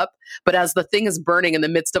drive up, but as the thing is burning in the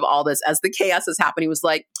midst of all this, as the chaos is happening, he was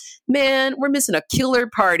like, "Man, we're missing a killer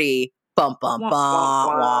party." Bum bum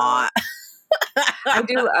bum. I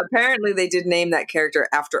do. Apparently, they did name that character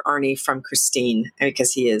after Arnie from Christine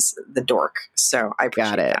because he is the dork. So I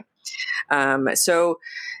appreciate that. So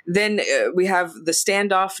then we have the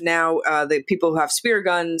standoff now. The people who have spear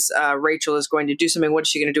guns. Rachel is going to do something. What is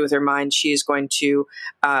she going to do with her mind? She is going to.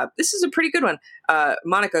 This is a pretty good one.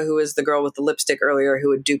 Monica, who is the girl with the lipstick earlier,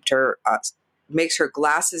 who had duped her. Makes her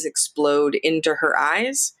glasses explode into her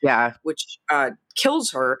eyes, which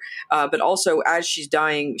kills her. But also, as she's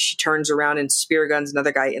dying, she turns around and spear guns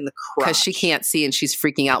another guy in the crotch because she can't see and she's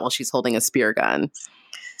freaking out while she's holding a spear gun.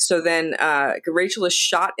 So then Rachel is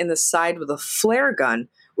shot in the side with a flare gun,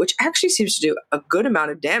 which actually seems to do a good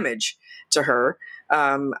amount of damage to her.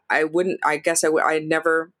 I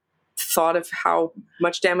never thought of how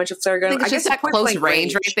much damage a flare gun. I think it's just that close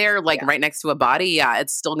range right there, like right next to a body. Yeah,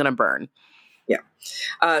 it's still going to burn.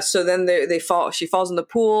 Yeah. So then they fall. She falls in the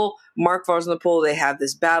pool. Mark falls in the pool. They have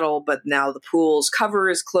this battle, but now the pool's cover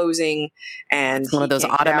is closing, and it's one of those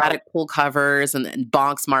automatic pool covers, and then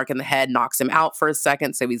bonks Mark in the head, knocks him out for a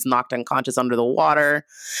second, so he's knocked unconscious under the water.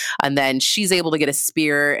 And then she's able to get a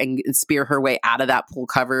spear and spear her way out of that pool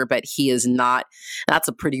cover, but he is not. That's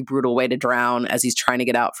a pretty brutal way to drown as he's trying to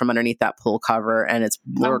get out from underneath that pool cover, and it's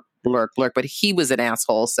blurk. But he was an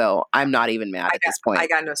asshole, so I'm not even mad at this point. I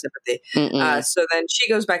got no sympathy. So then she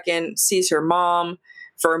goes back in, sees her mom.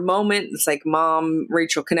 For a moment, it's like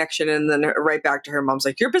mom-Rachel connection, and then right back to her. Mom's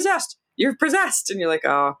like, you're possessed. You're possessed. And you're like,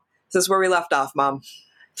 oh, this is where we left off, Mom.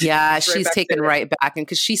 Yeah, she's taken right back. And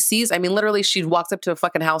because she sees, I mean, literally, she walks up to a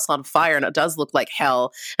fucking house on fire, and it does look like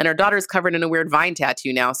hell. And her daughter's covered in a weird vine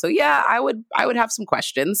tattoo now. So yeah, I would have some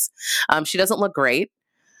questions. She doesn't look great.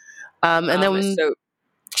 And then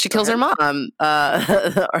she kills her mom.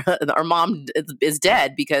 Our mom is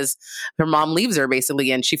dead because her mom leaves her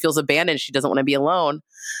basically, and she feels abandoned. She doesn't want to be alone.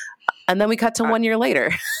 And then we cut to 1 year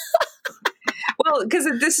later. Well, because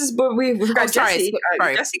this is what we forgot. Jesse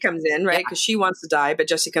comes in, right? Because she wants to die, but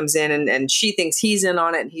Jesse comes in and she thinks he's in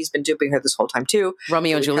on it, and he's been duping her this whole time too.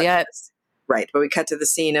 Romeo and Juliet. Right. But we cut to the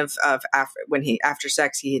scene of after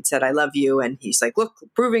sex, he had said, I love you. And he's like, look,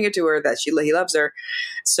 proving it to her that he loves her.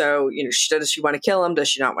 So, does she want to kill him? Does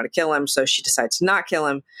she not want to kill him? So she decides to not kill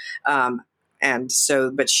him.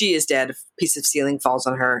 But she is dead. A piece of ceiling falls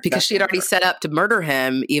on her. Because she had already set up to murder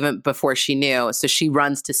him even before she knew. So she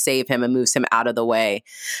runs to save him and moves him out of the way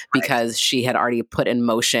because she had already put in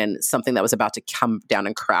motion something that was about to come down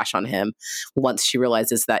and crash on him. Once she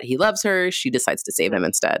realizes that he loves her, she decides to save him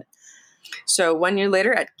instead. So 1 year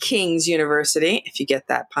later at King's University, if you get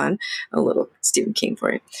that pun, a little Stephen King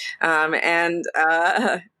for you.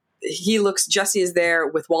 Jesse is there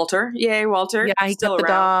with Walter. Yay, Walter. Yeah, he's still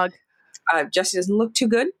around. The dog. Jesse doesn't look too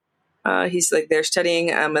good. He's like they're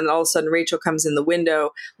studying, and all of a sudden Rachel comes in the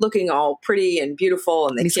window looking all pretty and beautiful.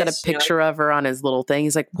 And he's got a picture of her on his little thing.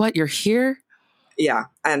 He's like, what, you're here? Yeah.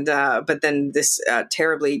 And but then this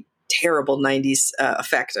terrible 90s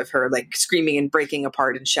effect of her like screaming and breaking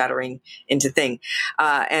apart and shattering into thing.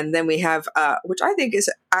 And then we have, which I think is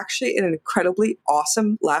actually an incredibly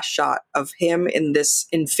awesome last shot of him in this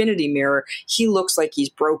infinity mirror. He looks like he's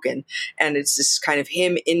broken, and it's just kind of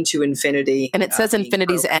him into infinity. And it says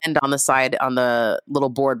Infinity's End on the side on the little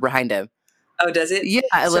board behind him. Oh, does it? Yeah,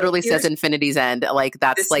 it literally says Infinity's End. Like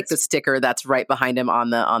that's like the sticker that's right behind him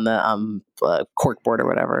on the cork board or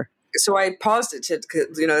whatever. So I paused it to,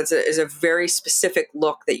 it's a very specific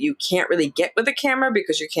look that you can't really get with a camera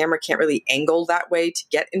because your camera can't really angle that way to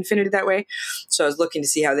get infinity that way. So I was looking to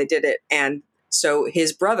see how they did it. And so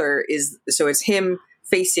his brother it's him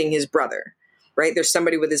facing his brother, right? There's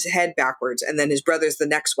somebody with his head backwards, and then his brother's the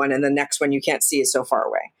next one, and the next one you can't see is so far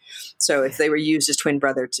away. So if they were used as twin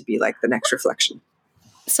brother to be like the next reflection.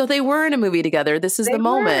 So they were in a movie together. This is the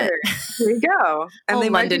moment. There you go. And they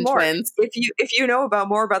might London be more. twins. If you know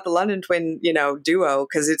more about the London twin, duo,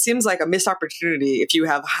 because it seems like a missed opportunity if you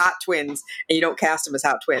have hot twins and you don't cast them as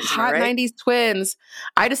hot twins. Hot right? 90s twins.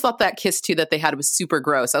 I just thought that kiss too that they had was super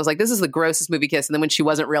gross. I was like, this is the grossest movie kiss. And then when she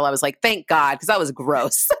wasn't real, I was like, thank God, because that was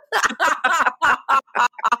gross.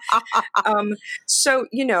 So,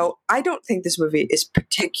 I don't think this movie is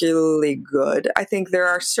particularly good. I think there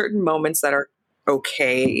are certain moments that are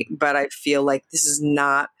okay, but I feel like this is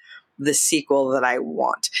not the sequel that I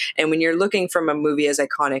want. And when you're looking from a movie as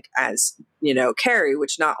iconic as, Carrie,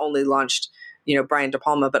 which not only launched, Brian De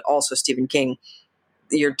Palma, but also Stephen King,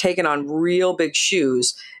 you're taking on real big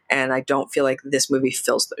shoes. And I don't feel like this movie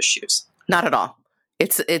fills those shoes. Not at all.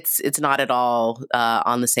 It's not at all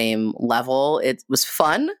on the same level. It was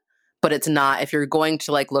fun, but it's not. If you're going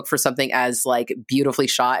to look for something as beautifully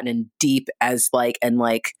shot and deep as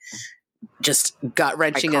just gut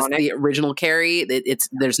wrenching as the original Carrie,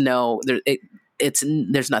 there's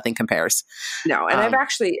nothing compares. No, and I've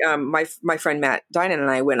actually my friend Matt Dynan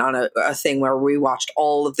and I went on a thing where we watched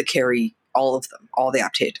all of the Carrie, all of them, all the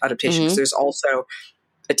adaptations. Mm-hmm. There's also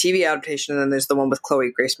a TV adaptation, and then there's the one with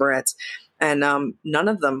Chloe Grace Moretz, and none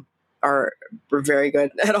of them were very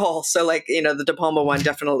good at all. So the De Palma one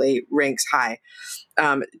definitely ranks high.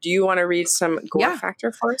 Do you want to read some gore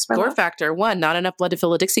factor for us? Gore factor: 1, not enough blood to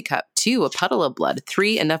fill a Dixie cup. 2, a puddle of blood.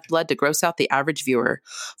 3, enough blood to gross out the average viewer.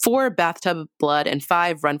 4, bathtub of blood. And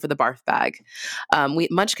 5, run for the barf bag.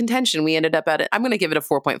 Much contention. We ended up at it. I'm going to give it a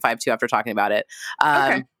 4.52 after talking about it.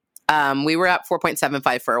 Okay. We were at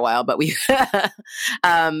 4.75 for a while, but we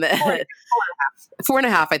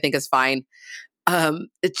 4.5, I think is fine.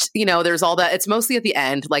 It's, there's all that. It's mostly at the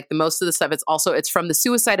end, like the most of the stuff. It's from the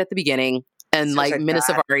suicide at the beginning. And like Mina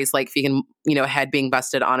Savari's like freaking, head being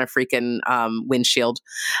busted on a freaking windshield,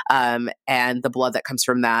 and the blood that comes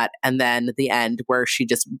from that, and then the end where she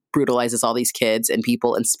just brutalizes all these kids and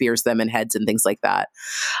people and spears them in heads and things like that.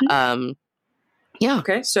 Yeah.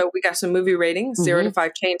 Okay, so we got some movie ratings: 0 to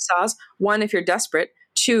 5 chainsaws, 1 if you're desperate,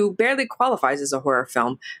 2 barely qualifies as a horror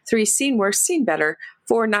film, 3 seen worse, seen better,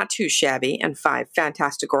 4 not too shabby, and 5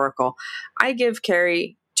 fantastic oracle. I give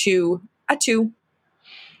Carrie a 2.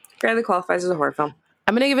 Barely qualifies as a horror film.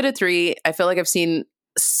 I'm going to give it a 3. I feel like I've seen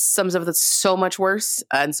some stuff that's so much worse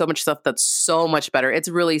and so much stuff that's so much better. It's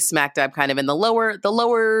really smack dab kind of in the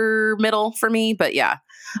lower middle for me. But yeah,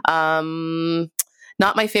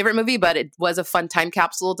 not my favorite movie, but it was a fun time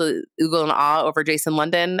capsule to oogle and ah over Jason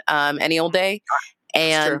London any old day.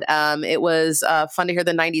 And it was fun to hear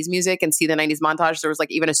the 90s music and see the 90s montage. There was like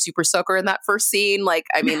even a super soaker in that first scene. Like,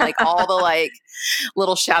 I mean, like all the like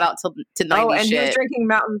little shout out to 90s and shit. He was drinking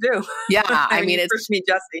Mountain Dew. Yeah. I mean, it's me,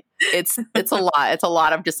 Jesse. It's a lot. It's a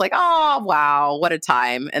lot of just like, oh, wow, what a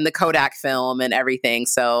time. And the Kodak film and everything.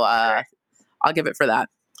 So I'll give it for that.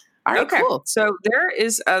 All right, cool. So there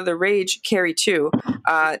is The Rage, Carrie 2.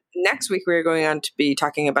 Next week, we're going on to be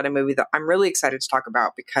talking about a movie that I'm really excited to talk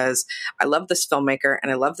about because I love this filmmaker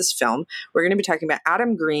and I love this film. We're going to be talking about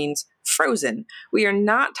Adam Green's Frozen. We are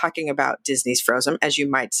not talking about Disney's Frozen, as you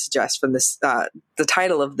might suggest from this the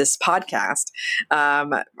title of this podcast,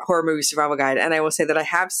 Horror Movie Survival Guide. And I will say that I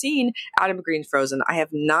have seen Adam Green's Frozen. I have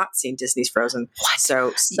not seen Disney's Frozen. What?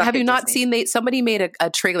 So have you not seen? Somebody made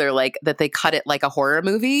a trailer like that. They cut it like a horror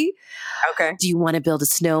movie. Okay. Do you want to build a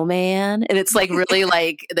snowman? And it's like really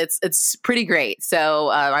like it's pretty great. So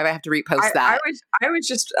I might have to repost that. I was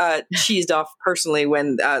just cheesed off personally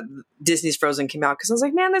when Disney's Frozen came out because I was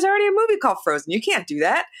like, man, there's already a movie called Frozen. You can't do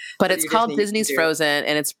that. But it's called Disney's Frozen,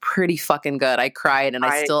 and it's pretty fucking good. I cried, and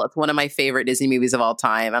it's one of my favorite Disney movies of all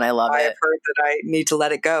time, and I love it. I've heard that I need to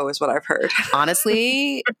let it go, is what I've heard.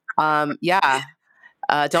 Honestly, yeah.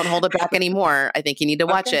 Don't hold it back anymore. I think you need to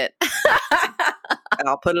watch it.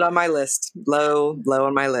 I'll put it on my list, low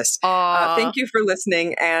on my list. Thank you for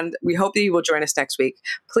listening, and we hope that you will join us next week.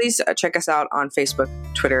 Please check us out on Facebook,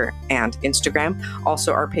 Twitter, and Instagram.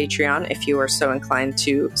 Also, our Patreon, if you are so inclined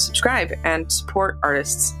to subscribe and support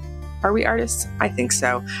artists. Are we artists? I think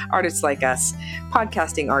so. Artists like us,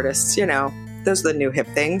 podcasting artists, those are the new hip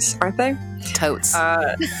things, aren't they? Totes.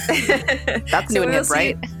 That's new and hip,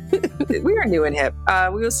 right? We are new and hip.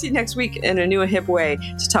 We will see you next week in a new and hip way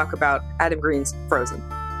to talk about Adam Green's Frozen.